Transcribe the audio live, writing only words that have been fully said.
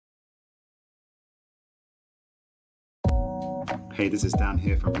Hey, this is Dan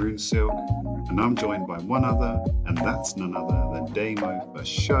here from Rune Silk, and I'm joined by one other, and that's none other than Damo for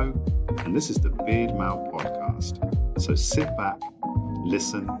show, and this is the Beard Mail podcast. So sit back,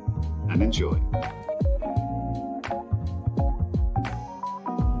 listen, and enjoy.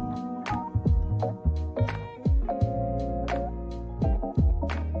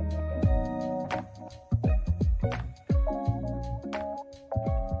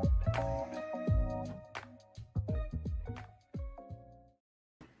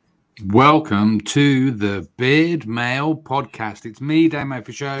 Welcome to the Beard Mail podcast. It's me, Damo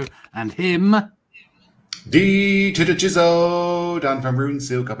for show, and him, D to the Chisel, Dan from Rune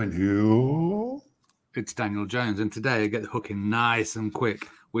Silk up in here. It's Daniel Jones, and today I get the hook in nice and quick.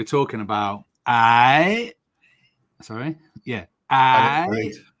 We're talking about I in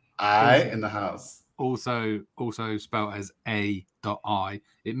the house. Also spelled as A.I.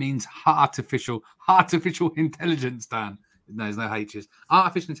 It means artificial intelligence, Dan. No, there's no H's.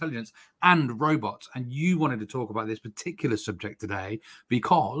 Artificial intelligence and robots. And you wanted to talk about this particular subject today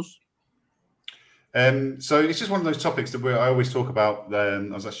because... So it's just one of those topics that I always talk about.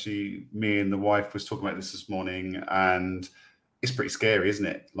 Me and the wife was talking about this morning, and it's pretty scary, isn't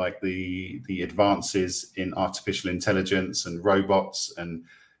it? Like the advances in artificial intelligence and robots and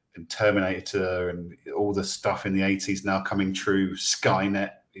Terminator and all the stuff in the 80s now coming true,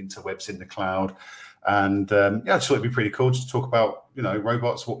 Skynet, interwebs in the cloud. And I just thought it'd be pretty cool just to talk about,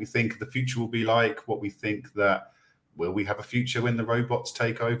 robots, what we think the future will be like, what we think that will we have a future when the robots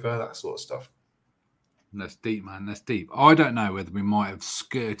take over, that sort of stuff. That's deep, man. That's deep. I don't know whether we might have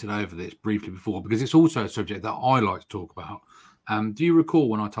skirted over this briefly before because it's also a subject that I like to talk about. Do you recall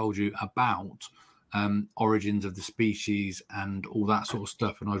when I told you about origins of the species and all that sort of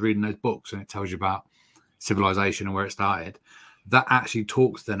stuff? And I was reading those books and it tells you about civilization and where it started. That actually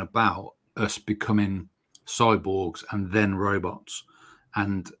talks then about us becoming cyborgs and then robots.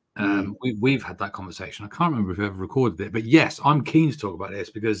 And we've had that conversation. I can't remember if we ever recorded it, but yes, I'm keen to talk about this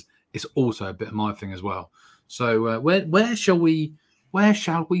because it's also a bit of my thing as well. So where shall we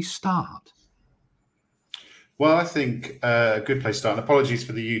start? Well, I think a good place to start, and apologies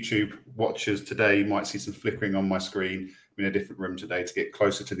for the YouTube watchers today. You might see some flickering on my screen. I'm in a different room today to get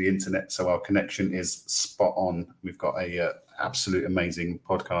closer to the internet, so our connection is spot on. We've got a absolute amazing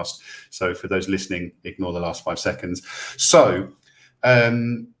podcast. So for those listening, ignore the last 5 seconds. So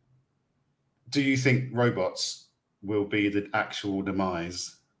do you think robots will be the actual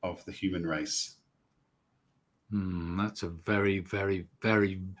demise of the human race? That's a very, very,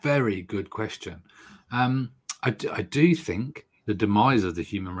 very, very good question. I do think the demise of the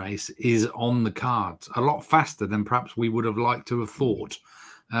human race is on the cards a lot faster than perhaps we would have liked to have thought.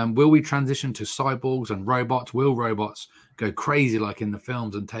 Will we transition to cyborgs and robots? Will robots go crazy like in the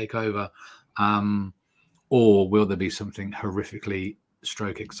films and take over? Or will there be something horrifically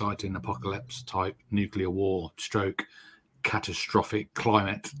exciting apocalypse type nuclear war catastrophic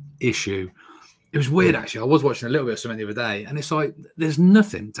climate issue? It was weird, actually. I was watching a little bit of something the other day, and it's like there's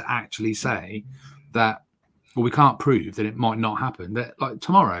nothing to actually say that, well, we can't prove that it might not happen. That like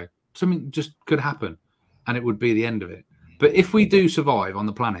tomorrow, something just could happen, and it would be the end of it. But if we do survive on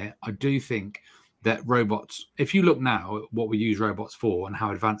the planet, I do think that robots, if you look now at what we use robots for and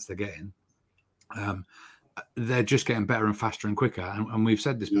how advanced they're getting, they're just getting better and faster and quicker. And we've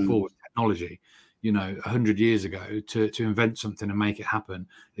said this before with technology. 100 years ago to invent something and make it happen,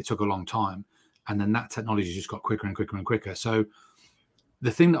 it took a long time. And then that technology just got quicker and quicker and quicker. So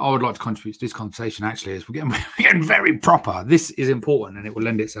the thing that I would like to contribute to this conversation actually is we're getting very proper. This is important and it will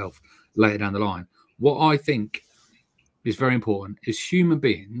lend itself later down the line. What I think is very important is human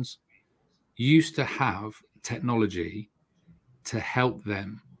beings used to have technology to help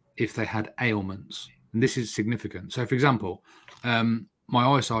them if they had ailments. And this is significant. So, for example, my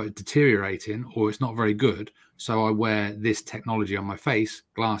eyesight is deteriorating or it's not very good. So I wear this technology on my face,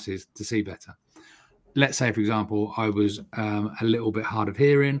 glasses, to see better. Let's say, for example, I was a little bit hard of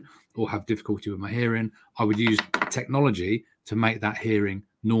hearing or have difficulty with my hearing. I would use technology to make that hearing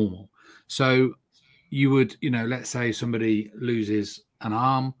normal. So you would, let's say somebody loses an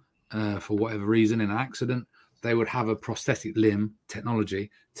arm for whatever reason in an accident, they would have a prosthetic limb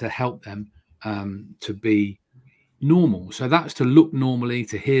technology to help them to be normal. So that's to look normally,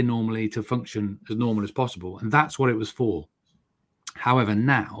 to hear normally, to function as normal as possible. And that's what it was for. However,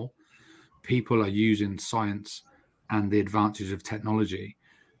 now people are using science and the advances of technology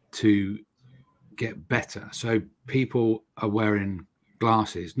to get better. So people are wearing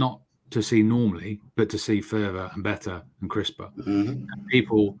glasses, not to see normally, but to see further and better and crisper. Mm-hmm. And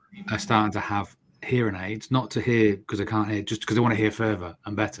people are starting to have hearing aids, not to hear because they can't hear, just because they want to hear further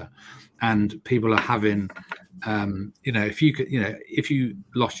and better. And people are having, if you could, if you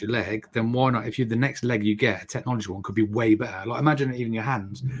lost your leg, then why not? If you the next leg you get, a technological one, could be way better. Like imagine even your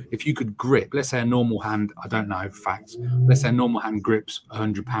hands. If you could grip, let's say a normal hand, I don't know facts. Let's say a normal hand grips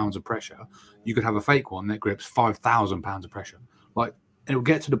 100 pounds of pressure. You could have a fake one that grips 5,000 pounds of pressure. Like it will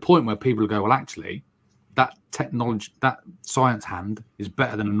get to the point where people will go, well, actually, that technology, that science hand is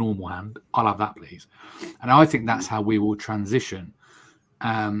better than a normal hand. I'll have that, please. And I think that's how we will transition.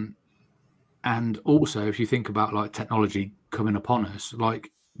 And also, if you think about like technology coming upon us,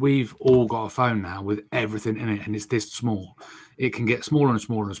 like we've all got a phone now with everything in it, and it's this small. It can get smaller and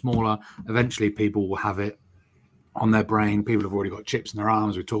smaller and smaller. Eventually, people will have it on their brain. People have already got chips in their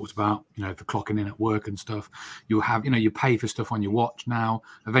arms. We talked about, for clocking in at work and stuff. You'll have, you pay for stuff on your watch now.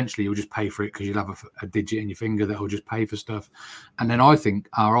 Eventually, you'll just pay for it because you'll have a digit in your finger that will just pay for stuff. And then I think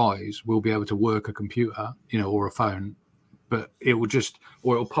our eyes will be able to work a computer, or a phone, but it will just,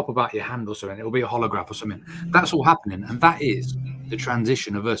 or it'll pop about your hand or something. It'll be a holograph or something. That's all happening. And that is the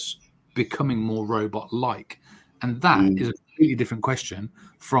transition of us becoming more robot-like. And that is a completely different question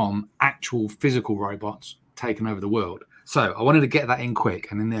from actual physical robots taking over the world. So I wanted to get that in quick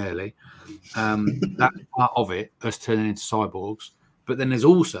and in early. That's part of it, us turning into cyborgs. But then there's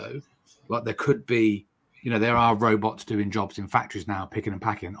also, like, there could be, there are robots doing jobs in factories now, picking and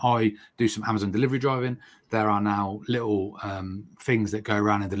packing. I do some Amazon delivery driving. There are now little things that go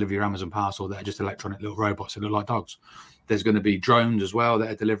around and deliver your Amazon parcel that are just electronic little robots that look like dogs. There's going to be drones as well that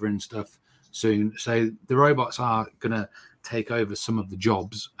are delivering stuff soon. So the robots are going to take over some of the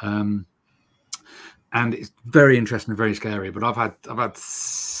jobs. And it's very interesting and very scary. But I've had a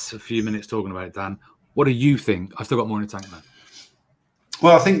few minutes talking about it, Dan. What do you think? I've still got more in the tank, man.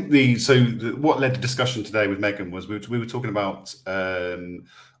 Well, I think what led the discussion today with Megan was we were talking about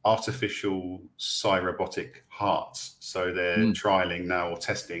artificial cyrobotic hearts. So they're trialing now or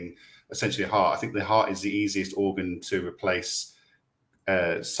testing essentially a heart. I think the heart is the easiest organ to replace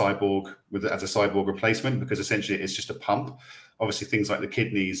as a cyborg replacement, because essentially it's just a pump. Obviously, things like the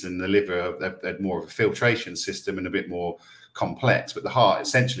kidneys and the liver, they're more of a filtration system and a bit more complex. But the heart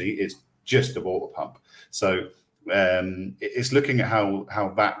essentially is just a water pump. So it's looking at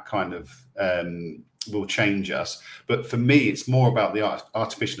how that kind of will change us. But for me, it's more about the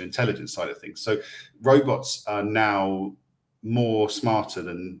artificial intelligence side of things. So robots are now more smarter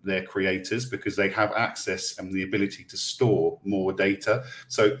than their creators because they have access and the ability to store more data.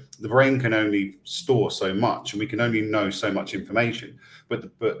 So the brain can only store so much, and we can only know so much information.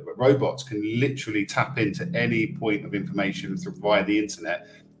 But robots can literally tap into any point of information via the internet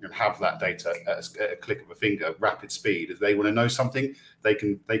and have that data at a click of a finger, rapid speed. If they want to know something, they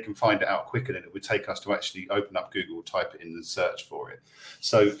can find it out quicker than it would take us to actually open up Google, type it in and search for it.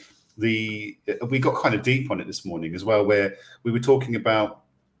 So we got kind of deep on it this morning as well, where we were talking about,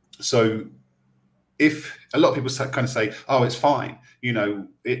 so if a lot of people kind of say, oh, it's fine,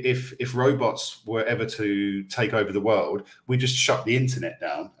 if robots were ever to take over the world, we just shut the internet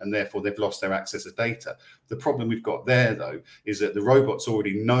down and therefore they've lost their access to data. The problem we've got there, though, is that the robots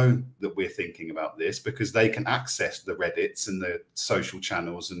already know that we're thinking about this because they can access the Reddits and the social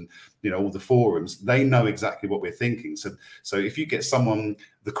channels and all the forums. They know exactly what we're thinking. So if you get someone,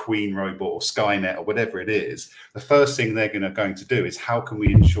 the Queen robot or Skynet or whatever it is, the first thing they're going to do is how can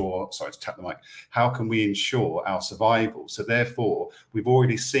we ensure our survival? So therefore, we've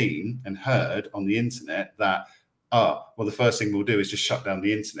already seen and heard on the internet that the first thing we'll do is just shut down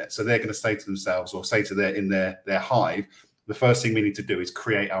the internet. So they're going to say to themselves, or say to their hive, the first thing we need to do is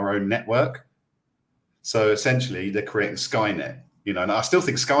create our own network. So essentially, they're creating Skynet. And I still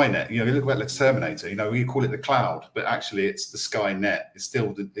think Skynet. You look at the Terminator. We call it the cloud, but actually, it's the Skynet. It's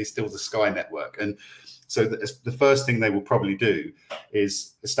still the Sky network. And so the first thing they will probably do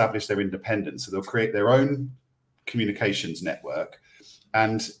is establish their independence. So they'll create their own communications network,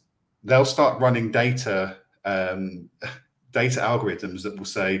 and they'll start running data algorithms that will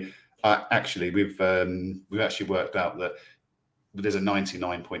say, actually, we've actually worked out that there's a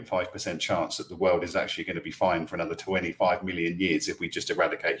 99.5% chance that the world is actually going to be fine for another 25 million years if we just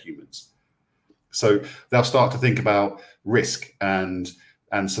eradicate humans. So they'll start to think about risk and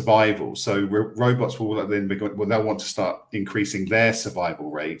survival. So robots will then they'll want to start increasing their survival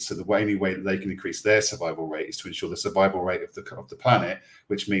rate. So the only way that they can increase their survival rate is to ensure the survival rate of the planet,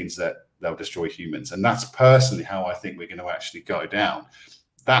 which means that they'll destroy humans. And that's personally how I think we're going to actually go down.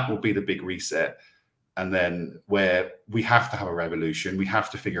 That will be the big reset. And then where we have to have a revolution, we have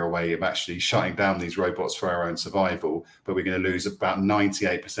to figure a way of actually shutting down these robots for our own survival. But we're going to lose about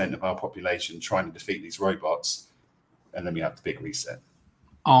 98% of our population trying to defeat these robots. And then we have the big reset.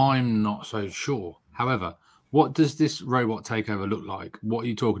 I'm not so sure. However, what does this robot takeover look like? What are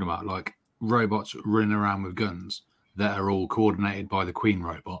you talking about? Like robots running around with guns that are all coordinated by the Queen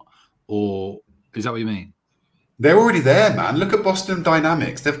robot? Or is that what you mean? They're already there, man. Look at Boston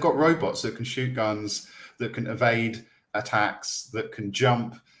Dynamics. They've got robots that can shoot guns, that can evade attacks, that can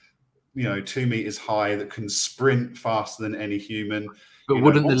jump, 2 meters high, that can sprint faster than any human. But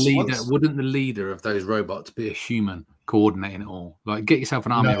Once, wouldn't the leader of those robots be a human coordinating it all? Like, get yourself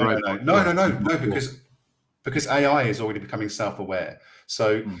an army no, of no, robots. no, because AI is already becoming self-aware.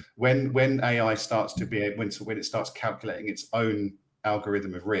 So when AI starts to be when it starts calculating its own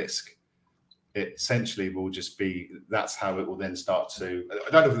algorithm of risk, it essentially will just be, that's how it will then start to,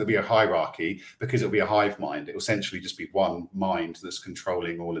 I don't know if it'll be a hierarchy, because it'll be a hive mind. It will essentially just be one mind that's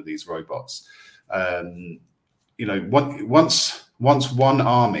controlling all of these robots. Once one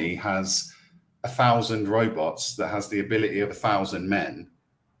army has 1,000 robots that has the ability of 1,000 men,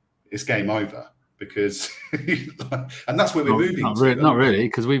 it's game over, because and that's where we're moving to. Not really,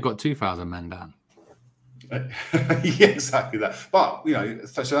 because we've got 2,000 men down. Yeah, exactly that. But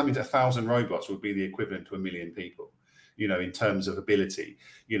so that means 1,000 robots would be the equivalent to 1 million people. In terms of ability,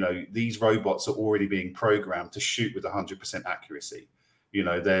 these robots are already being programmed to shoot with 100% accuracy.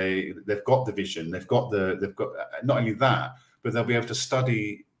 They've got the vision, they've got not only that, but they'll be able to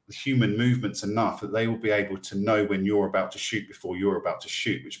study human movements enough that they will be able to know when you're about to shoot before you're about to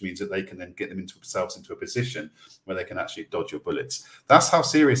shoot, which means that they can then get themselves into a position where they can actually dodge your bullets. That's how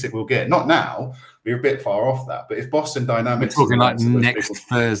serious it will get. Not now, we're a bit far off that, but if Boston Dynamics, we're talking like next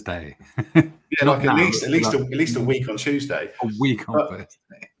Thursday, yeah, like at least a week on Tuesday, a week on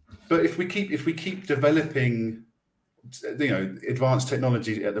Thursday. But if we keep developing, advanced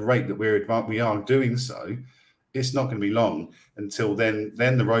technology at the rate that we are doing so, it's not going to be long until then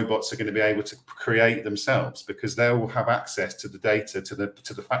the robots are going to be able to create themselves, because they will have access to the data, to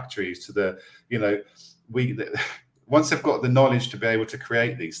the factories, to the, once they've got the knowledge to be able to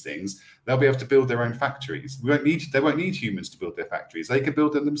create these things, they'll be able to build their own factories. They won't need humans to build their factories. They can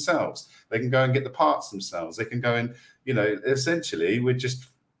build them themselves. They can go and get the parts themselves. They can go and, essentially we're just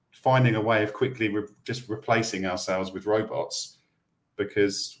finding a way of quickly just replacing ourselves with robots,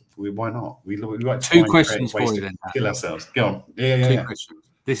 because why not? We like to 2 questions for you then. Kill ourselves. Go on. Yeah. Questions.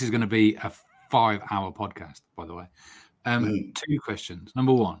 This is going to be a 5-hour podcast, by the way. 2 questions.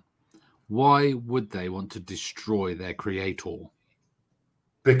 Number 1, why would they want to destroy their creator?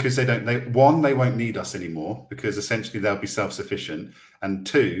 Because they won't need us anymore, because essentially they'll be self-sufficient. And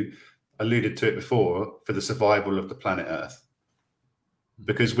 2, alluded to it before, for the survival of the planet Earth.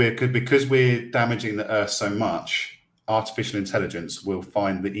 Because we're damaging the Earth so much, artificial intelligence will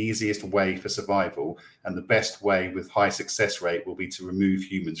find the easiest way for survival, and the best way with high success rate will be to remove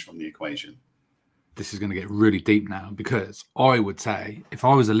humans from the equation. This is going to get really deep now, because I would say, if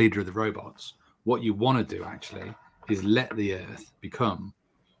I was a leader of the robots, what you want to do actually is let the Earth become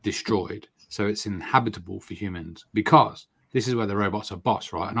destroyed so it's inhabitable for humans, because this is where the robots are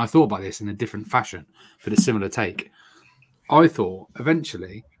boss, right? And I thought about this in a different fashion, but a similar take. I thought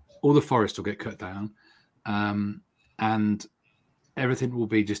eventually all the forests will get cut down, and everything will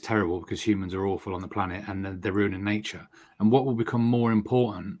be just terrible because humans are awful on the planet and they're ruining nature. And what will become more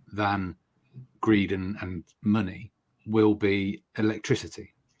important than greed and money will be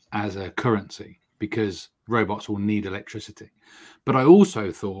electricity as a currency, because robots will need electricity. But I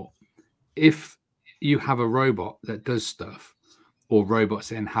also thought, if you have a robot that does stuff, or robots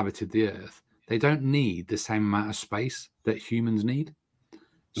that inhabited the Earth, they don't need the same amount of space that humans need.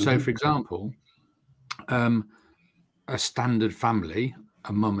 So, for example, a standard family,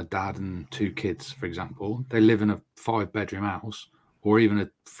 a mum, a dad, and 2 kids, for example, they live in a 5-bedroom house, or even a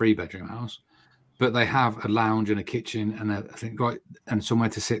 3-bedroom house, but they have a lounge and a kitchen and and somewhere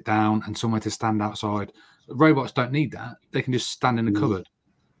to sit down and somewhere to stand outside. Robots don't need that. They can just stand in a cupboard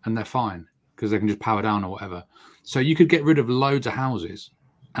and they're fine, because they can just power down or whatever. So you could get rid of loads of houses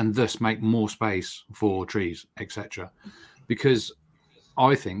and thus make more space for trees, etc. Because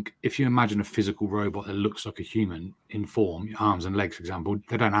I think if you imagine a physical robot that looks like a human in form, arms and legs, for example,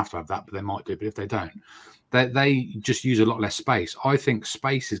 they don't have to have that, but they might do. But if they don't, they just use a lot less space. I think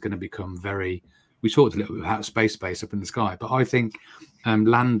space is going to become we talked a little bit about space up in the sky, but I think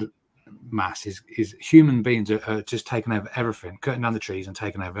land mass is human beings are just taking over everything, cutting down the trees and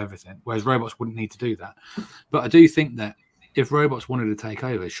taking over everything, whereas robots wouldn't need to do that. But I do think that if robots wanted to take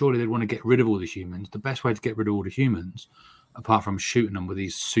over, surely they'd want to get rid of all the humans. The best way to get rid of all the humans, apart from shooting them with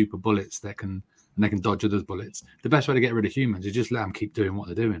these super bullets that can and they can dodge others' bullets. The best way to get rid of humans is just let them keep doing what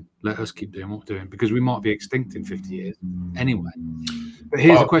they're doing. Let us keep doing what we're doing, because we might be extinct in 50 years anyway. But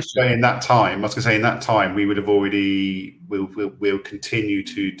here's the question. In that time, I was going to say, in that time, we would have already, we'll continue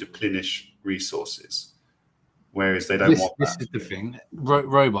to deplenish resources, whereas they don't want that. This is the thing.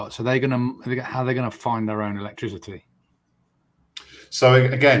 Robots, how are they going to find their own electricity? So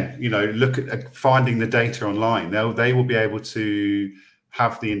again, look at finding the data online. They will be able to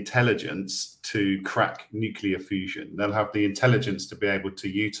have the intelligence to crack nuclear fusion. They'll have the intelligence to be able to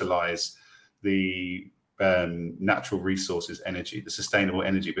utilize the natural resources energy, the sustainable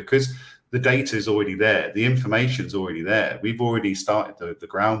energy, because the data is already there. The information is already there. We've already started the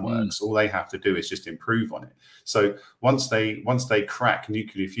groundworks. All they have to do is just improve on it. So once they crack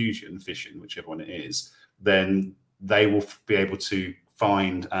nuclear fusion, fission, whichever one it is, then they will be able to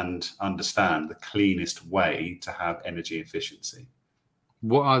find and understand the cleanest way to have energy efficiency.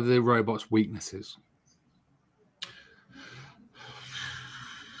 What are the robots' weaknesses?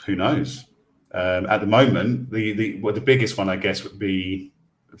 Who knows? At the moment, the biggest one, I guess, would be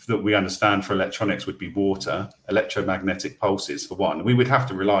that we understand for electronics would be water, electromagnetic pulses for one. We would have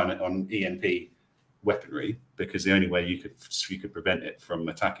to rely on EMP weaponry, because the only way you could prevent it from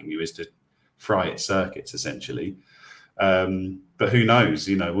attacking you is to fry its circuits, essentially. But who knows?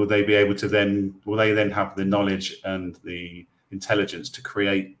 Will they be able to will they then have the knowledge and the intelligence to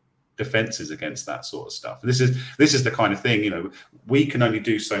create defenses against that sort of stuff? This is the kind of thing, we can only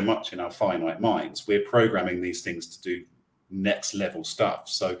do so much in our finite minds. We're programming these things to do next level stuff.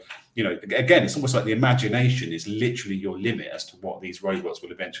 So, again, it's almost like the imagination is literally your limit as to what these robots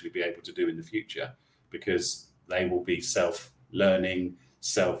will eventually be able to do in the future, because they will be self-learning,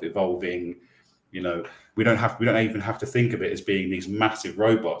 self-evolving. We don't even have to think of it as being these massive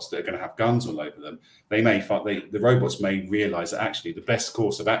robots that are going to have guns all over them. The robots may realize that actually the best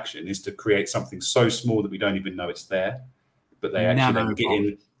course of action is to create something so small that we don't even know it's there, but they actually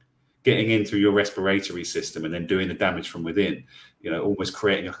then getting in through your respiratory system and then doing the damage from within, almost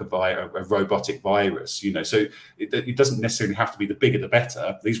creating a robotic virus, so it doesn't necessarily have to be the bigger the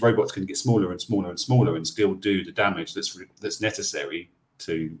better. These robots can get smaller and smaller and smaller and still do the damage that's necessary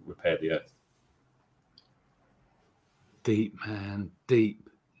to repair the Earth. Deep, man, deep.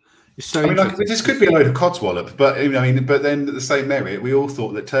 It's so this could be a load of codswallop, but but then at the same merit, we all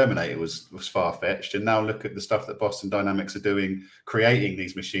thought that Terminator was far-fetched, and now look at the stuff that Boston Dynamics are doing, creating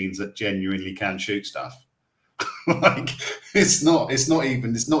these machines that genuinely can shoot stuff. It's not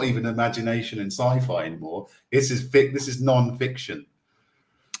even imagination and sci-fi anymore. This is non-fiction.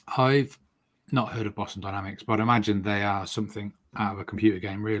 I've not heard of Boston Dynamics, but I imagine they are something out of a computer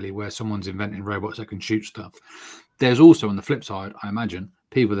game, really, where someone's inventing robots that can shoot stuff. There's also, on the flip side, I imagine,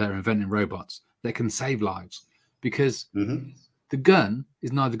 people that are inventing robots that can save lives, because the gun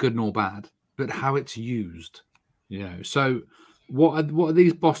is neither good nor bad, but how it's used. So what are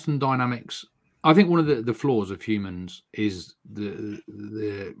these Boston Dynamics? I think one of the flaws of humans is the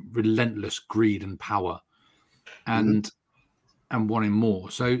relentless greed and power, and wanting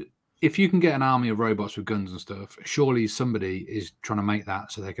more. So if you can get an army of robots with guns and stuff, surely somebody is trying to make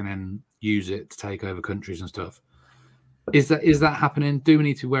that so they can then use it to take over countries and stuff. Is that happening? Do we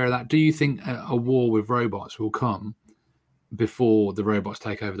need to be aware of that? Do you think a war with robots will come before the robots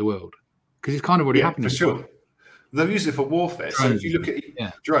take over the world? Because it's kind of already happening. For sure. They'll use it for warfare. Drones. So if you look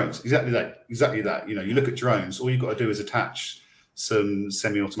at drones, exactly that. You look at drones, all you've got to do is attach some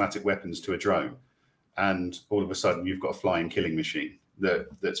semi-automatic weapons to a drone, and all of a sudden you've got a flying killing machine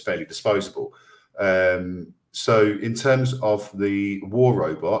that's fairly disposable. So in terms of the war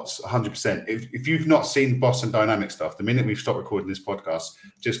robots, 100%. If you've not seen Boston Dynamics stuff, the minute we've stopped recording this podcast,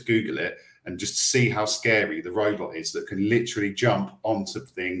 just Google it and just see how scary the robot is that can literally jump onto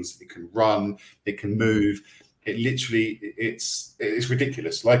things. It can run, it can move. It literally, it's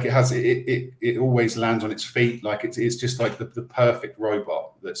ridiculous. Like it always lands on its feet. Like it's just like the perfect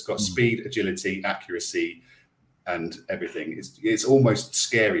robot that's got speed, agility, accuracy, and everything. It's almost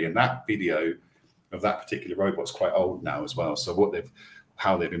scary. And that video of that particular robot's quite old now as well. So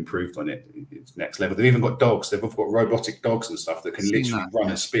how they've improved on it, it's next level. They've even got dogs. They've got robotic dogs and stuff that can literally run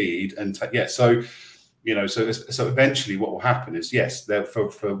at speed and so eventually what will happen is, yes,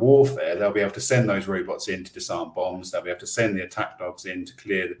 for warfare, they'll be able to send those robots in to disarm bombs. They'll be able to send the attack dogs in to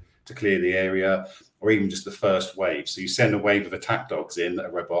clear the area, or even just the first wave. So you send a wave of attack dogs in that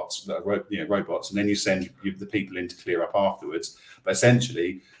are robots, and then you send the people in to clear up afterwards. But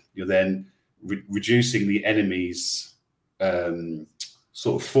essentially, you're then reducing the enemy's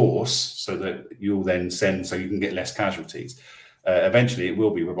sort of force, so that you'll then so you can get less casualties. Eventually, it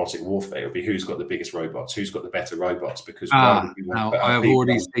will be robotic warfare. It'll be who's got the biggest robots, who's got the better robots. Because why would you want to now put I our have people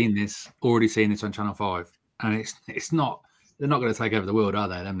already seen this on Channel 5, and it's not. They're not going to take over the world, are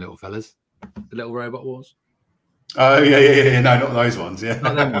they? Them little fellas, the little robot wars. Oh yeah. No, not those ones. Yeah,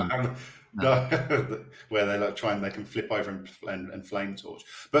 Not them ones. No. Where they like try and they can flip over and flame torch.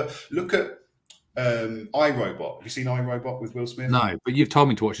 But look at iRobot. Have you seen iRobot with Will Smith? No, but you've told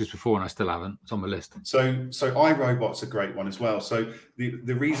me to watch this before, and I still haven't. It's on my list. So iRobot's a great one as well. So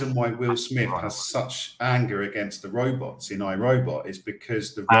the reason why Will Smith has such anger against the robots in iRobot is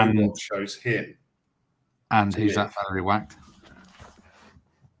because the robot shows him. And who's that fella he whacked?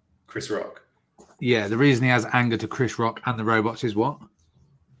 Chris Rock. Yeah, the reason he has anger to Chris Rock and the robots is what?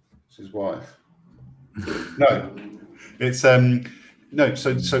 It's his wife. No, it's no.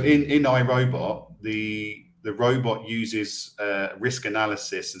 So in iRobot, the robot uses risk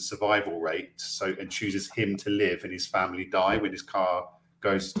analysis and survival rate, and chooses him to live and his family die when his car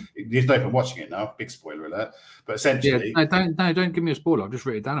goes. You're not even watching it now. Big spoiler alert. But essentially, don't give me a spoiler. I've just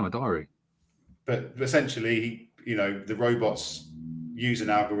written it down in my diary. But essentially, the robots use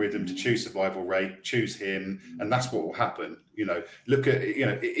an algorithm to choose survival rate, choose him, and that's what will happen. Look at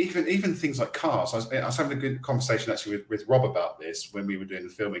even things like cars. I was having a good conversation actually with Rob about this when we were doing the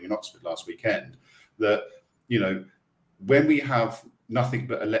filming in Oxford last weekend. That when we have nothing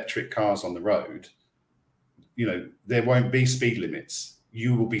but electric cars on the road, there won't be speed limits.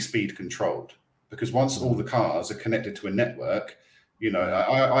 You will be speed controlled, because once all the cars are connected to a network,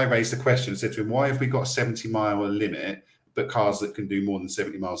 I raised the question and said to him, why have we got a 70-mile limit, but cars that can do more than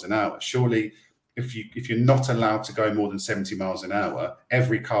 70 miles an hour? Surely, if you're not allowed to go more than 70 miles an hour,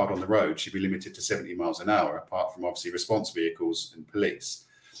 every car on the road should be limited to 70 miles an hour, apart from obviously response vehicles and police.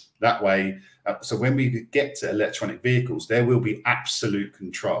 That way, so when we get to electronic vehicles, there will be absolute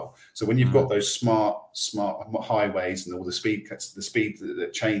control. So when you've got those smart highways and all the speed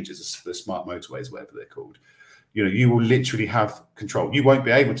that changes, the smart motorways, whatever they're called, you will literally have control. You won't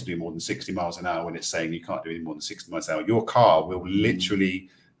be able to do more than 60 miles an hour when it's saying you can't do any more than 60 miles an hour. Your car will literally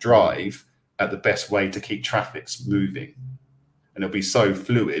drive at the best way to keep traffic moving. And it'll be so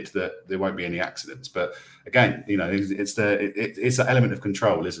fluid that there won't be any accidents. But again, it's an element of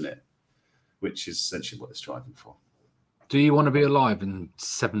control, isn't it? Which is essentially what it's striving for. Do you want to be alive in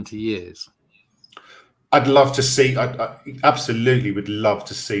 70 years? I'd love to see. I absolutely would love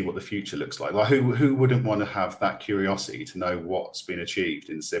to see what the future looks like. Like who wouldn't want to have that curiosity to know what's been achieved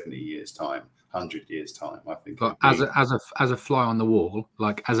in 70 years' time, 100 years' time? I think. But as a fly on the wall,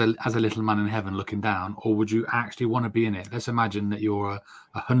 like as a little man in heaven looking down, or would you actually want to be in it? Let's imagine that you're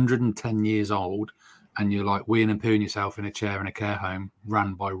 110 years old and you're like weeing and pooing yourself in a chair in a care home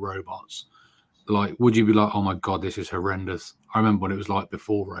ran by robots. Like, would you be like, oh my God, this is horrendous? I remember what it was like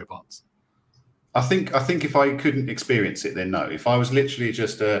before robots. I think if I couldn't experience it, then no. If I was literally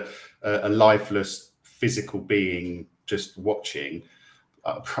just a lifeless physical being just watching,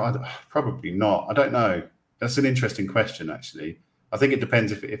 probably not. I don't know. That's an interesting question, actually. I think it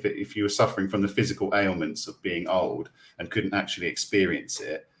depends if you were suffering from the physical ailments of being old and couldn't actually experience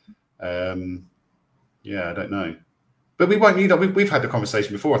it. Yeah, I don't know. But we won't need. We've had the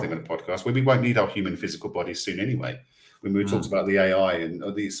conversation before, I think, on the podcast, where we won't need our human physical bodies soon anyway. When we talked about the AI and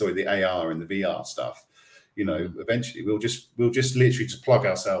the AR and the VR stuff, eventually we'll just literally just plug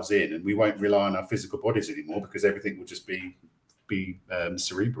ourselves in, and we won't rely on our physical bodies anymore, because everything will just be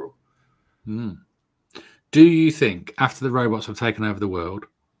cerebral. Do you think after the robots have taken over the world,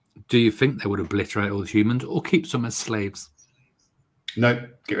 do you think they would obliterate all the humans or keep some as slaves? No,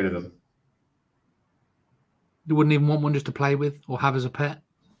 get rid of them. You wouldn't even want one just to play with or have as a pet?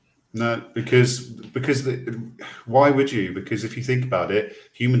 No, because why would you? Because if you think about it,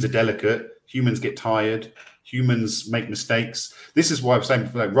 humans are delicate. Humans get tired. Humans make mistakes. This is why I'm saying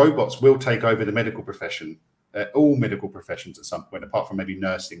robots will take over the medical profession, all medical professions at some point, apart from maybe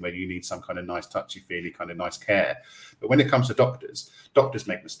nursing, where you need some kind of nice touchy-feely kind of nice care. But when it comes to doctors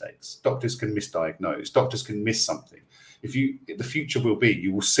make mistakes. Doctors can misdiagnose. Doctors can miss something. The future will be,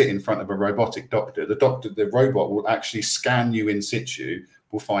 you will sit in front of a robotic doctor. The robot will actually scan you in situ,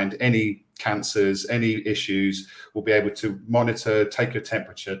 will find any cancers, any issues, will be able to monitor, take your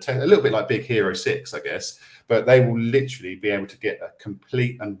temperature, a little bit like Big Hero 6, I guess, but they will literally be able to get a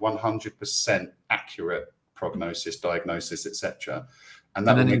complete and 100% accurate prognosis, diagnosis, etc. And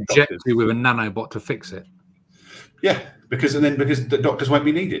then inject you with a nanobot to fix it. Yeah, because the doctors won't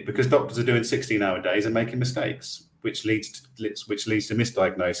be needed, because doctors are doing 16-hour days and making mistakes, which leads to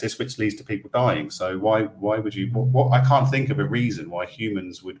misdiagnosis, which leads to people dying. So why would you? What I can't think of a reason why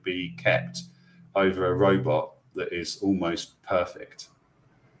humans would be kept over a robot that is almost perfect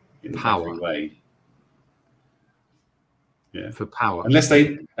in every way. for power. Unless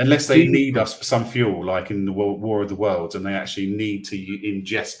they need us for some fuel, like in the War of the Worlds, and they actually need to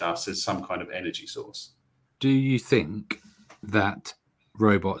ingest us as some kind of energy source. Do you think that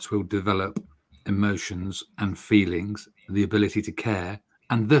robots will develop emotions and feelings, the ability to care,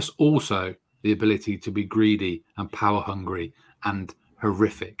 and thus also the ability to be greedy and power hungry and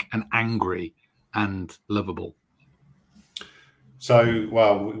horrific and angry and lovable? So,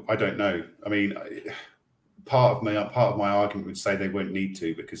 well, I don't know. I mean, part of my argument would say they won't need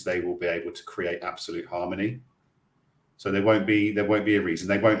to, because they will be able to create absolute harmony. So there won't be a reason.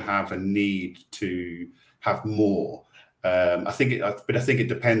 They won't have a need to have more. I think it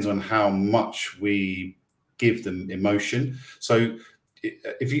depends on how much we give them emotion. So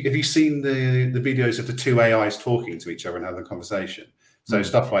if you've seen the videos of the two AIs talking to each other and having a conversation, so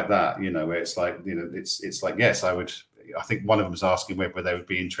stuff like that, where it's like, it's like, yes, I think one of them was asking whether they would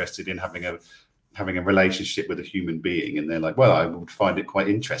be interested in having a relationship with a human being, and they're like, well, I would find it quite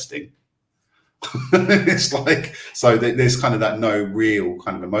interesting. It's like, so there's kind of that no real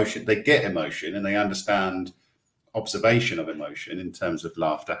kind of emotion. They get emotion and they understand observation of emotion in terms of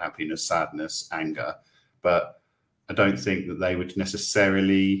laughter, happiness, sadness, anger, but I don't think that they would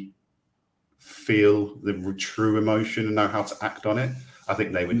necessarily feel the true emotion and know how to act on it. I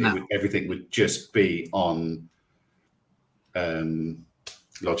think everything would just be on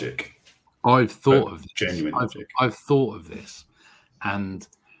logic. I've thought of this. Genuine logic. I've thought of this, and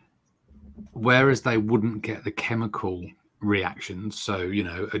whereas they wouldn't get the chemical reactions, so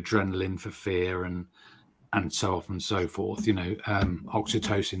adrenaline for fear and so on and so forth,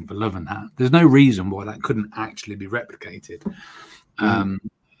 oxytocin for love and that, there's no reason why that couldn't actually be replicated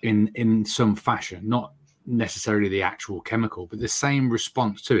in some fashion, not necessarily the actual chemical, but the same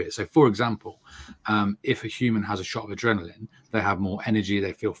response to it. So for example, if a human has a shot of adrenaline, they have more energy,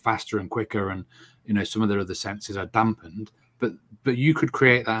 they feel faster and quicker, and some of their other senses are dampened, but you could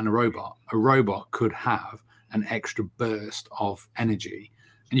create that in a robot could have an extra burst of energy,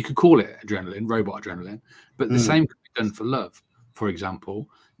 and you could call it adrenaline, robot adrenaline, but the same could be done for love. For example,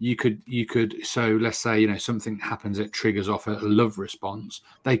 you could so let's say something happens that triggers off a love response,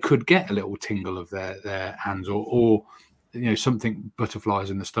 they could get a little tingle of their hands, or something,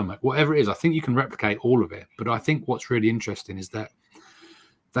 butterflies in the stomach, whatever it is. I think you can replicate all of it, but I think what's really interesting is that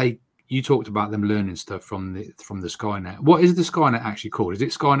you talked about them learning stuff from the Skynet. What is the Skynet actually called? Is it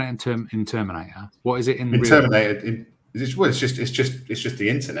Skynet in Terminator? What is it in Terminator? It's just the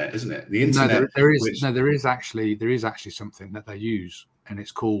internet, isn't it? The internet. No, there is actually something that they use, and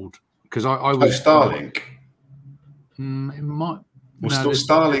it's called, because I was Starlink. It might.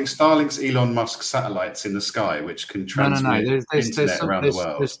 Starlink's Elon Musk satellites in the sky, which can transmit internet around the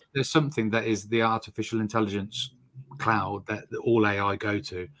world. There's something that is the artificial intelligence cloud that all AI go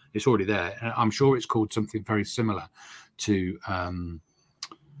to. It's already there, and I'm sure it's called something very similar to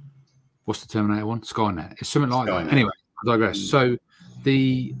what's the Terminator one? Skynet. It's something like that. Anyway, I digress. So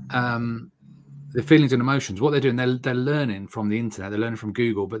the feelings and emotions, what they're doing, they're learning from the internet, they're learning from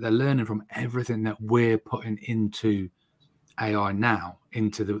Google, but they're learning from everything that we're putting into AI now,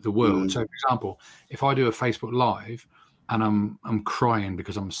 into the world. So for example, if I do a Facebook Live and I'm crying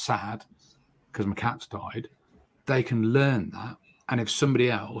because I'm sad because my cat's died, they can learn that. And if somebody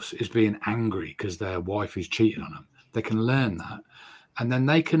else is being angry because their wife is cheating on them, they can learn that. And then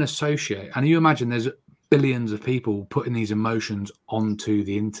they can associate. And you imagine there's billions of people putting these emotions onto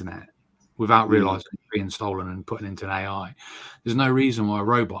the internet without realizing it's being stolen and putting into an AI. There's no reason why a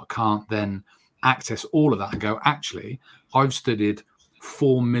robot can't then access all of that and go, actually, I've studied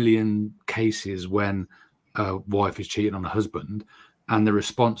 4 million cases when a wife is cheating on a husband, and the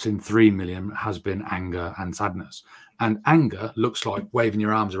response in 3 million has been anger and sadness. And anger looks like waving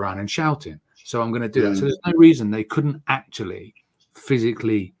your arms around and shouting. So I'm going to do that. So there's no reason they couldn't actually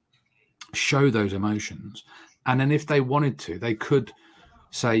physically show those emotions. And then if they wanted to, they could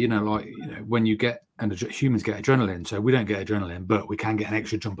say, when you get, and humans get adrenaline, so we don't get adrenaline, but we can get an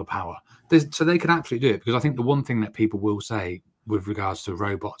extra jump of power. So they can absolutely do it, because I think the one thing that people will say with regards to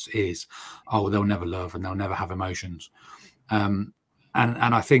robots is, oh, they'll never love and they'll never have emotions. And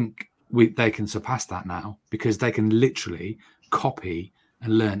I think they can surpass that now, because they can literally copy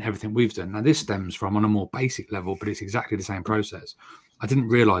and learn everything we've done. Now, this stems from on a more basic level, but it's exactly the same process. I didn't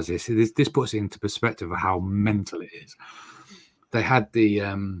realize this. This puts it into perspective of how mental it is. They had a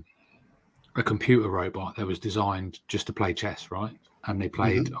computer robot that was designed just to play chess, right? And they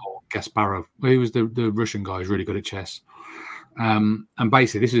played Kasparov. He was the Russian guy who's really good at chess. And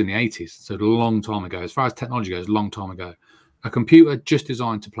basically, this was in the 80s, so a long time ago. As far as technology goes, a long time ago. A computer just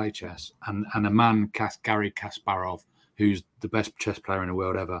designed to play chess, and a man, Garry Kasparov, who's the best chess player in the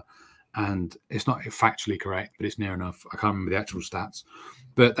world ever, and it's not factually correct, but it's near enough. I can't remember the actual stats,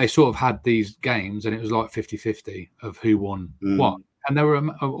 but they sort of had these games, and it was like 50-50 of who won what. And they were,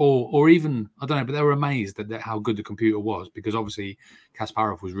 or even, I don't know, but they were amazed at how good the computer was, because obviously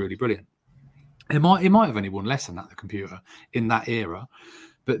Kasparov was really brilliant. It might have only won less than that, the computer, in that era.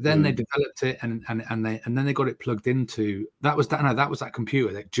 But then they developed it, and then they got it plugged into that was that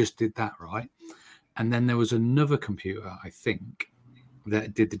computer that just did that, right? And then there was another computer, I think,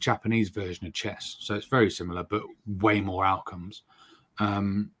 that did the Japanese version of chess. So it's very similar, but way more outcomes,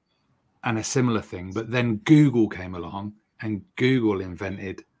 and a similar thing. But then Google came along, and Google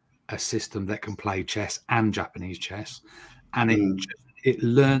invented a system that can play chess and Japanese chess, and it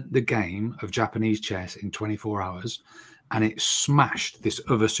learned the game of Japanese chess in 24 hours. And it smashed this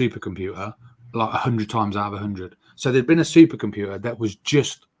other supercomputer like 100 times out of 100. So there'd been a supercomputer that was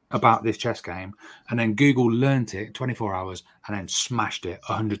just about this chess game, and then Google learnt it 24 hours and then smashed it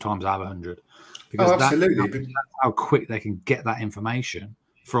 100 times out of 100. Because absolutely. That's how quick they can get that information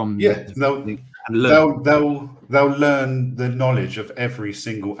from. They'll learn the knowledge of every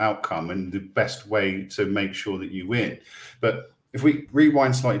single outcome and the best way to make sure that you win. But if we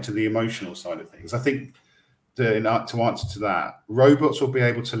rewind slightly to the emotional side of things, I think, to answer to that, robots will be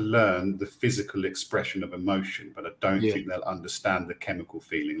able to learn the physical expression of emotion, but I don't think they'll understand the chemical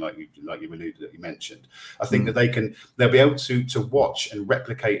feeling like you alluded, that you mentioned. I think that they'll be able to watch and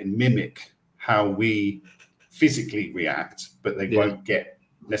replicate and mimic how we physically react, but they won't get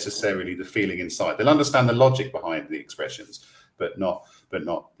necessarily the feeling inside. They'll understand the logic behind the expressions, but not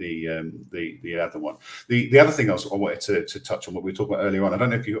the other one. The other thing I wanted to touch on, what we were talking about earlier on, I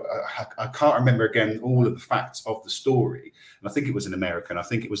don't know if I can't remember again all of the facts of the story, and I think it was in America, and I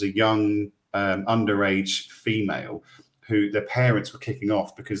think it was a young underage female who their parents were kicking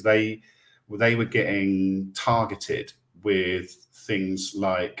off because they were getting targeted with things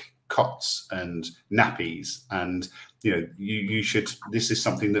like cots and nappies, and you should, this is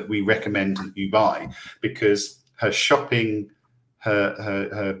something that we recommend that you buy, because her shopping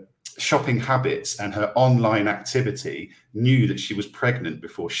habits and her online activity knew that she was pregnant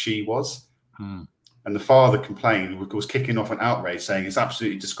before she was. And the father complained, was kicking off an outrage, saying it's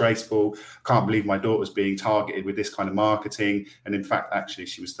absolutely disgraceful. I can't believe my daughter's being targeted with this kind of marketing. And in fact, actually,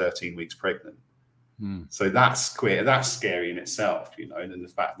 she was 13 weeks pregnant. So that's scary in itself, and the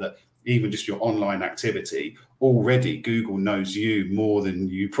fact that even just your online activity, already Google knows you more than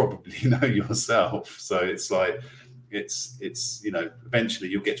you probably know yourself. So it's like, it's eventually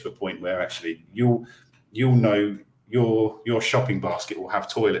you'll get to a point where actually you'll know your shopping basket will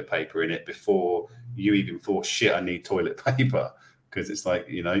have toilet paper in it before you even thought, shit, I need toilet paper, because it's like,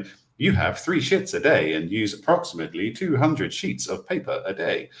 you have 3 shits a day and use approximately 200 sheets of paper a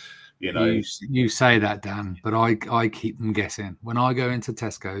day. You say that, Dan, but I keep them guessing. When I go into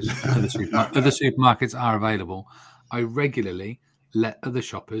Tesco's, other supermarkets are available, I regularly let other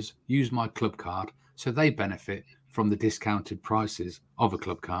shoppers use my club card, so they benefit from the discounted prices of a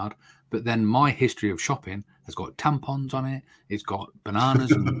club card. But then my history of shopping has got tampons on it, it's got bananas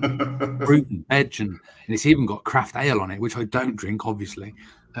and fruit and veg, and it's even got craft ale on it, which I don't drink, obviously.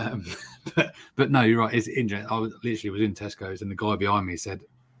 But no, you're right, it's interesting. I was in Tesco's, and the guy behind me said,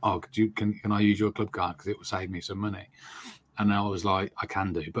 "Oh, can I use your club card because it will save me some money?" And I was like, I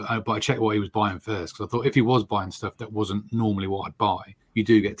can do, but I checked what he was buying first, because I thought if he was buying stuff that wasn't normally what I'd buy, you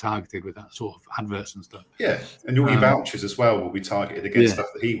do get targeted with that sort of adverts and stuff. Yeah, and all your vouchers as well will be targeted against stuff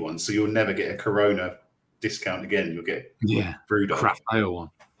that he wants, so you'll never get a Corona discount again. You'll get brewed craft ale one.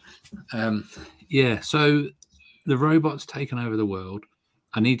 So the robots taken over the world.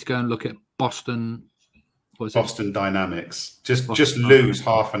 I need to go and look at Boston. Boston Dynamics. Just lose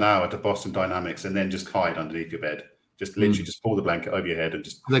half an hour to Boston Dynamics, and then just hide underneath your bed. Just literally just pull the blanket over your head and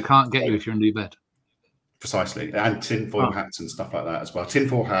just. They can't get you if you're under your bed. Precisely, and tinfoil hats and stuff like that as well.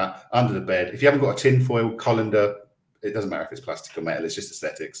 Tinfoil hat under the bed. If you haven't got a tinfoil colander, it doesn't matter if it's plastic or metal. It's just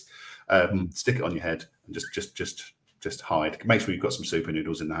aesthetics. Stick it on your head and just hide. Make sure you've got some super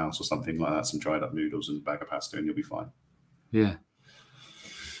noodles in the house or something like that. Some dried up noodles and a bag of pasta, and you'll be fine. Yeah.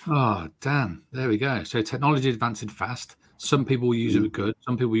 Oh, damn. There we go. So technology advancing fast. Some people use it for good.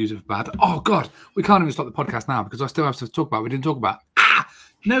 Some people use it for bad. Oh, God. We can't even stop the podcast now because I still have to talk about. We didn't talk about.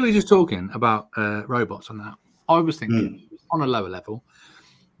 No, we're just talking about robots on that. I was thinking on a lower level,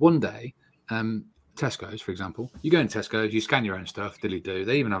 one day, Tesco's, for example, you go in Tesco's, you scan your own stuff, do.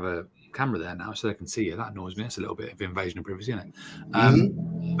 They even have a camera there now so they can see you. That annoys me. It's a little bit of invasion of privacy, isn't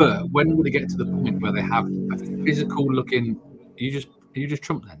it? But when will it get to the point where they have a physical looking, you just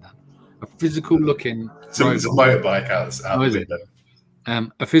trumped then, Dan? A physical looking It's a motorbike out the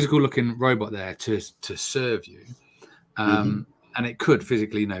window. A physical looking robot there to serve you. And it could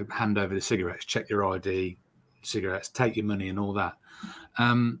physically, hand over the cigarettes, check your ID, cigarettes, take your money and all that.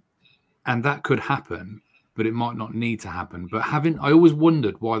 And that could happen, but it might not need to happen. But I always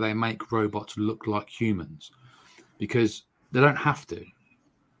wondered why they make robots look like humans, because they don't have to,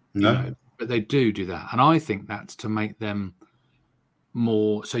 but they do that. And I think that's to make them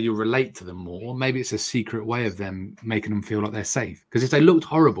more, so you relate to them more. Maybe it's a secret way of them making them feel like they're safe. Because if they looked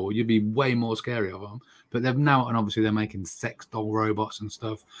horrible, you'd be way more scary of them. But they've now, and obviously they're making sex doll robots and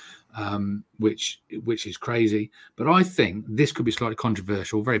stuff, which is crazy. But I think this could be slightly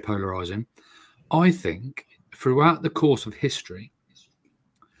controversial, very polarizing. I think throughout the course of history,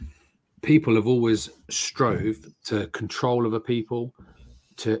 people have always strove to control other people,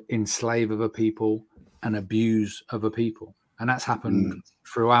 to enslave other people, and abuse other people. And that's happened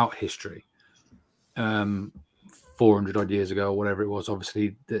throughout history. 400 odd years ago, or whatever it was,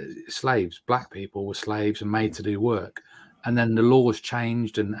 obviously the slaves, black people were slaves and made to do work. And then the laws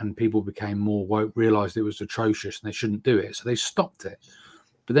changed and people became more woke, realized it was atrocious and they shouldn't do it. So they stopped it.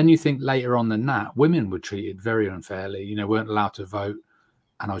 But then you think later on than that, women were treated very unfairly, weren't allowed to vote.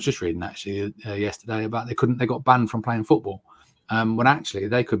 And I was just reading actually yesterday about they got banned from playing football. When actually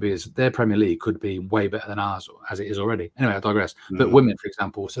they could be, their Premier League could be way better than ours as it is already. Anyway, I digress. But women, for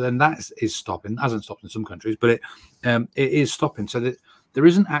example, so then that is stopping. Hasn't stopped in some countries, but it is stopping. So that there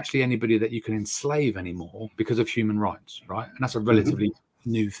isn't actually anybody that you can enslave anymore because of human rights, right? And that's a relatively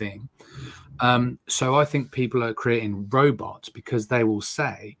new thing. So I think people are creating robots because they will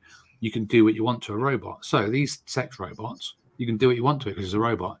say you can do what you want to a robot. So these sex robots, you can do what you want to it because it's a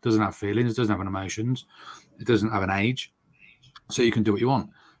robot. It doesn't have feelings, it doesn't have emotions, it doesn't have an age. So you can do what you want.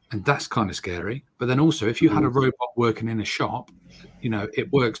 And that's kind of scary. But then also, if you had a robot working in a shop, it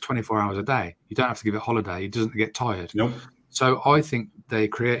works 24 hours a day. You don't have to give it a holiday. It doesn't get tired. Nope. So I think they're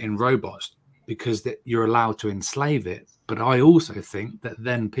creating robots because you're allowed to enslave it. But I also think that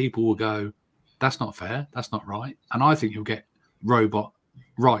then people will go, that's not fair. That's not right. And I think you'll get robot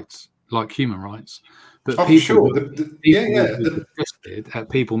rights, like human rights. But people will be disgusted at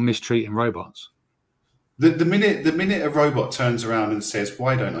people mistreating robots. The minute a robot turns around and says,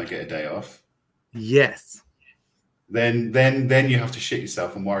 "Why don't I get a day off?" Yes. Then you have to shit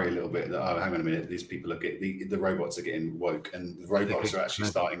yourself and worry a little bit that, oh, hang on a minute, these people are getting the robots are getting woke, and the robots are actually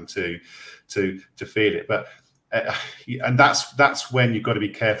starting to feel it. But and that's when you've got to be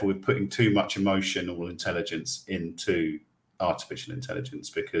careful with putting too much emotional intelligence into artificial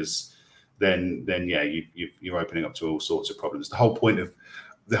intelligence, because then you're opening up to all sorts of problems. The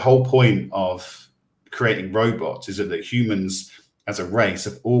whole point of creating robots is that humans as a race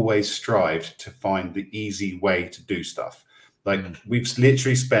have always strived to find the easy way to do stuff. Like we've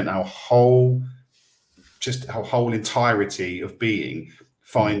literally spent our whole entirety of being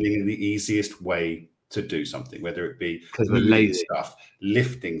finding the easiest way to do something, whether it be moving stuff,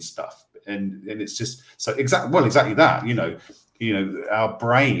 lifting stuff, and it's just so exactly that. Our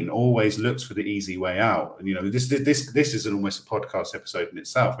brain always looks for the easy way out. And, this is almost a podcast episode in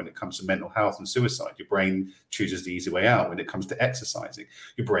itself. When it comes to mental health and suicide, your brain chooses the easy way out. When it comes to exercising,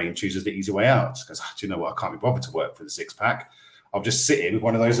 your brain chooses the easy way out. Because, do you know what? I can't be bothered to work for the six pack. I'll just sit in with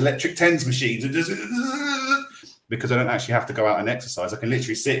one of those electric tens machines and just, because I don't actually have to go out and exercise. I can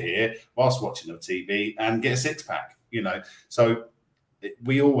literally sit here whilst watching the TV and get a six pack, So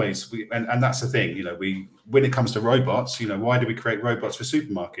and that's the thing, when it comes to robots, why do we create robots for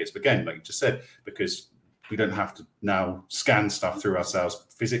supermarkets? Again, like you just said, because we don't have to now scan stuff through ourselves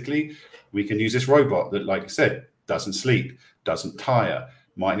physically. We can use this robot that, like you said, doesn't sleep, doesn't tire,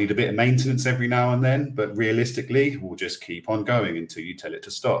 might need a bit of maintenance every now and then, but realistically will just keep on going until you tell it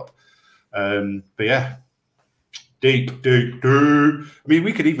to stop. But yeah, deep. I mean,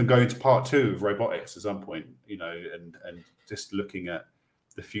 we could even go into part 2 of robotics at some point, and just looking at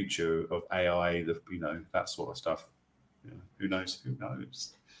the future of AI, that sort of stuff. Who knows?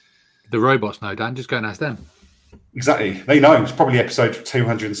 The robots know, Dan. Just go and ask them. Exactly. They know. It's probably episode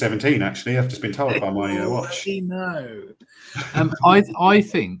 217, actually. I've just been told by my watch. They know. I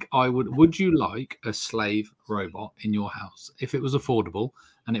think I would. Would you like a slave robot in your house if it was affordable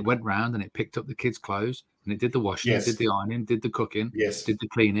and it went round and it picked up the kids' clothes and it did the washing, did the ironing, did the cooking, did the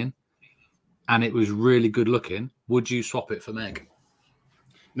cleaning, and it was really good looking? Would you swap it for Meg?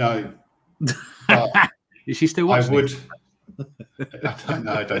 No. Is she still watching? I would.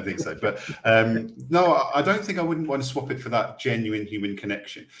 I don't think so. But no, I don't think I wouldn't want to swap it for that genuine human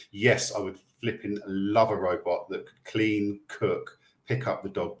connection. Yes, I would flipping love a robot that could clean, cook, pick up the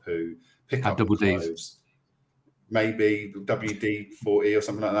dog poo, pick up the clothes. maybe WD-40 or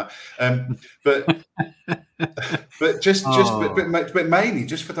something like that. But mainly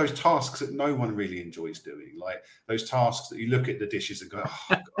just for those tasks that no one really enjoys doing, like those tasks that you look at the dishes and go, oh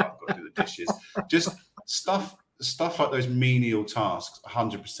God, I've got to do the dishes. Just stuff like those menial tasks.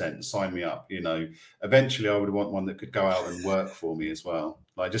 100% sign me up. Eventually I would want one that could go out and work for me as well.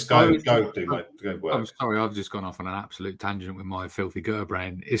 Like just go work. I'm sorry, I've just gone off on an absolute tangent with my filthy gutter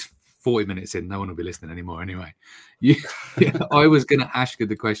brain. It's 40 minutes in, no one will be listening anymore anyway. I was going to ask you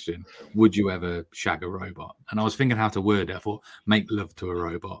the question, would you ever shag a robot? And I was thinking how to word it. I thought, make love to a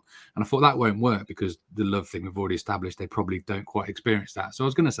robot. And I thought that won't work because the love thing we've already established, they probably don't quite experience that. So I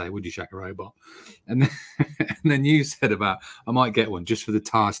was going to say, would you shag a robot? And then you said about, I might get one just for the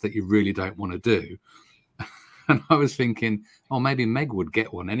task that you really don't want to do. And I was thinking, oh, maybe Meg would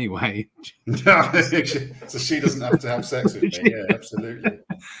get one anyway. So she doesn't have to have sex with me. Yeah, absolutely.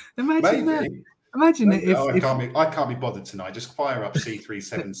 Imagine that. Imagine it. I can't be bothered tonight. Just fire up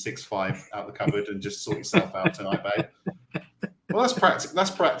C3765 out the cupboard and just sort yourself out tonight, babe. Well, that's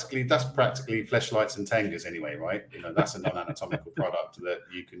practically fleshlights and tangas anyway, right? That's a non-anatomical product that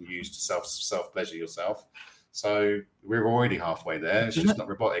you can use to self pleasure yourself. So we're already halfway there. It's just not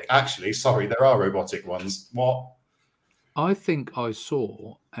robotic. Actually, sorry, there are robotic ones. What? I think I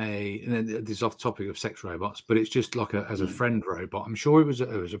saw this is off topic of sex robots, but it's just like as a friend robot. I'm sure it was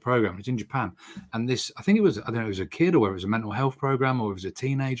a program. It's in Japan, and I think it was, I don't know, it was a kid or it was a mental health program or it was a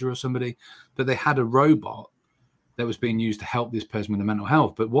teenager or somebody, but they had a robot that was being used to help this person with the mental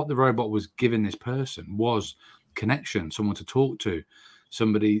health. But what the robot was giving this person was connection, someone to talk to,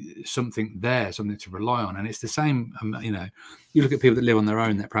 something to rely on. And it's the same, you look at people that live on their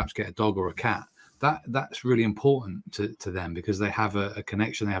own that perhaps get a dog or a cat. That's really important to them because they have a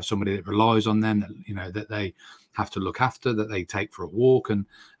connection. They have somebody that relies on them, that they have to look after, that they take for a walk, and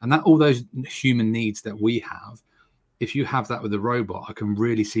that all those human needs that we have. If you have that with a robot, I can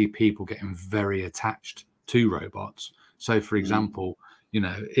really see people getting very attached to robots. So, for example,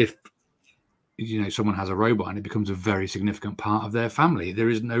 if someone has a robot and it becomes a very significant part of their family, there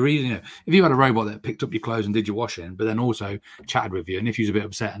is no reason. If you had a robot that picked up your clothes and did your washing, but then also chatted with you, and if you was a bit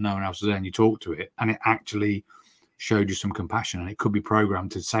upset and no one else was there and you talked to it and it actually showed you some compassion, and it could be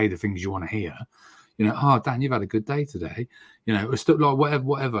programmed to say the things you want to hear, oh Dan, you've had a good day today, it's stuff like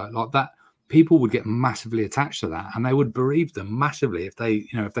whatever like that. People would get massively attached to that, and they would bereave them massively if they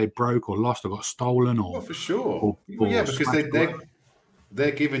broke or lost or got stolen or for sure. Because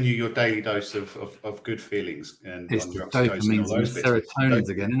they're giving you your daily dose of good feelings and it's dopamine and serotonin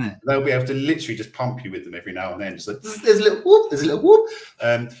again, isn't it? They'll be able to literally just pump you with them every now and then. Just like, there's a little whoop.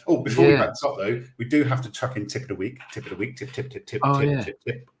 Before we wrap this up though, we do have to chuck in tip of the week, tip of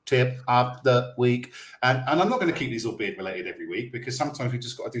the week. And I'm not going to keep these all beard related every week because sometimes we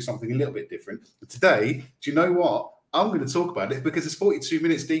just got to do something a little bit different. But today, do you know what? I'm going to talk about it because it's 42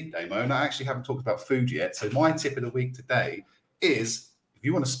 minutes deep, Damo, and I actually haven't talked about food yet. So my tip of the week today is, if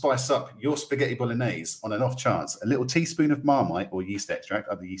you want to spice up your spaghetti bolognese on an off chance, a little teaspoon of Marmite or yeast extract,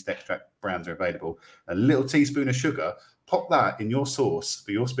 other yeast extract brands are available, a little teaspoon of sugar, pop that in your sauce for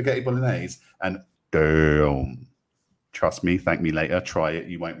your spaghetti bolognese, and damn, trust me, thank me later, try it,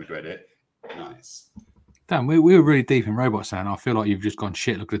 you won't regret it. Nice. Dan, we were really deep in robots there, and I feel like you've just gone,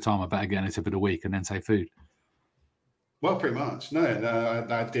 shit, look at the time, I better get a tip of the week and then say food. Well, pretty much. No,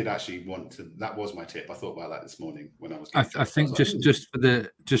 I did actually want to. That was my tip. I thought about that this morning when I was. I think just for the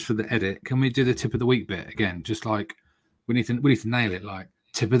edit, can we do the tip of the week bit again? Just like we need to nail it. Like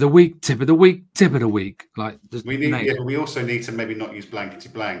tip of the week, tip of the week, tip of the week. Like we need. Yeah, but we also need to maybe not use blankety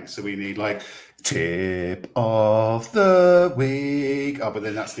blank. So we need like tip of the week. Oh, but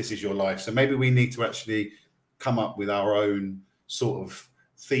then this is your life. So maybe we need to actually come up with our own sort of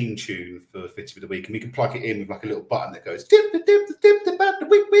theme tune for Tip of the Week, and we can plug it in with like a little button that goes tip about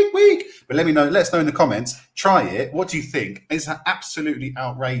the week. But let us know in the comments. Try it. What do you think? Is it absolutely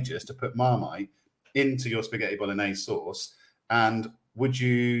outrageous to put Marmite into your spaghetti bolognese sauce? And would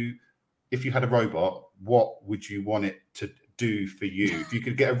you, if you had a robot, what would you want it to do for you? If you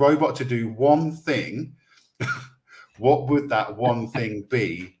could get a robot to do one thing, what would that one thing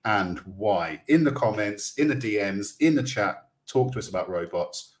be and why? In the comments, in the DMs, in the chat. Talk to us about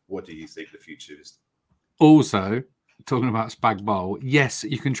robots. What do you think the future is? Also, talking about spag bowl, yes,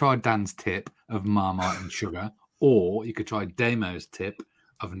 you can try Dan's tip of Marmite and sugar, or you could try Damo's tip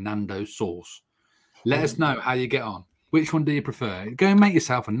of Nando sauce. Let us know how you get on. Which one do you prefer? Go and make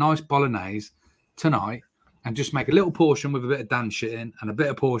yourself a nice bolognese tonight and just make a little portion with a bit of Dan shit in and a bit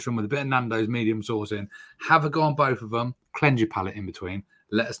of portion with a bit of Nando's medium sauce in. Have a go on both of them. Cleanse your palate in between.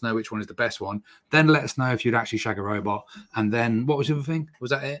 Let us know which one is the best one. Then let us know if you'd actually shag a robot. And then what was the other thing?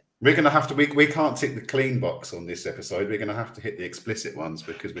 Was that it? We're going to have to, we can't tick the clean box on this episode. We're going to have to hit the explicit ones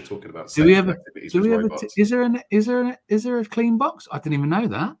because we're talking about sexual activities with robots. Is there a clean box? I didn't even know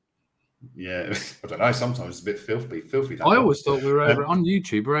that. Yeah, I don't know. Sometimes it's a bit filthy. I always thought we were over on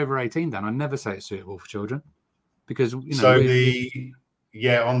YouTube. We're over 18, Dan. I never say it's suitable for children because on when we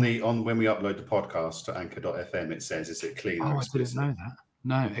upload the podcast to anchor.fm, it says is it clean or explicit? I didn't know that.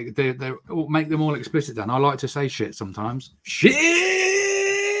 No, they make them all explicit. Dan, I like to say shit sometimes. Shit.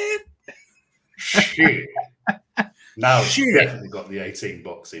 Now shit. Definitely got the 18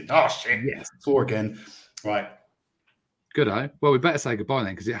 box in. Oh shit! Yes, 4 again. Right. Good, well, we better say goodbye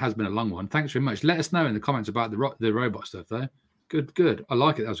then because it has been a long one. Thanks very much. Let us know in the comments about the robot stuff, though. Good. I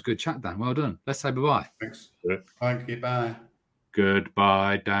like it. That was a good chat, Dan. Well done. Let's say bye-bye. Thanks. Thank you. Bye.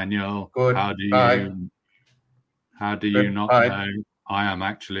 Goodbye, Daniel. Goodbye. How do you not know I am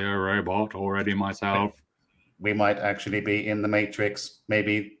actually a robot already myself? We might actually be in the Matrix.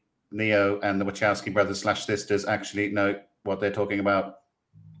 Maybe Neo and the Wachowski brothers / sisters actually know what they're talking about.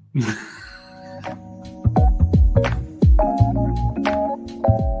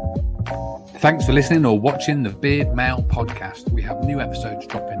 Thanks for listening or watching the Beard Mail podcast. We have new episodes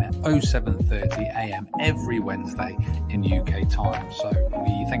dropping at 07:30 a.m. every Wednesday in UK time. So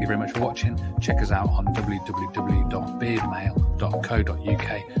we thank you very much for watching. Check us out on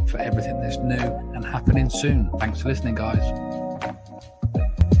www.beardmail.co.uk for everything that's new and happening soon. Thanks for listening, guys.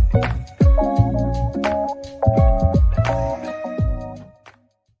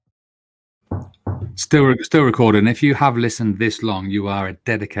 Still recording. If you have listened this long, you are a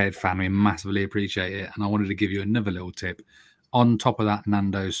dedicated fan. We massively appreciate it. And I wanted to give you another little tip. On top of that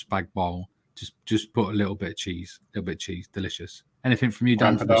Nando's spag bowl, just put a little bit of cheese. Delicious. Anything from you,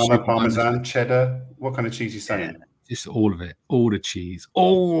 Dan? Parmesan, cheddar. What kind of cheese are you saying? Yeah, just all of it. All the cheese.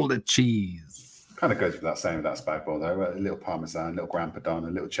 Kind of goes without saying with that spag bowl, though. A little Parmesan, a little Gran Padano,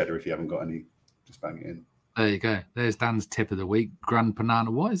 a little cheddar if you haven't got any. Just bang it in. There you go. There's Dan's tip of the week. Gran Padano.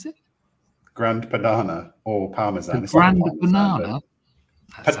 What is it? Grand Padana or Parmesan. Grand Banana.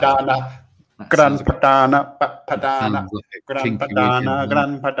 Padana. Grand Padana. Padana. Grand Padana.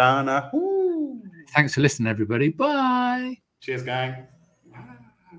 Grand Padana. Thanks for listening, everybody. Bye. Cheers, gang.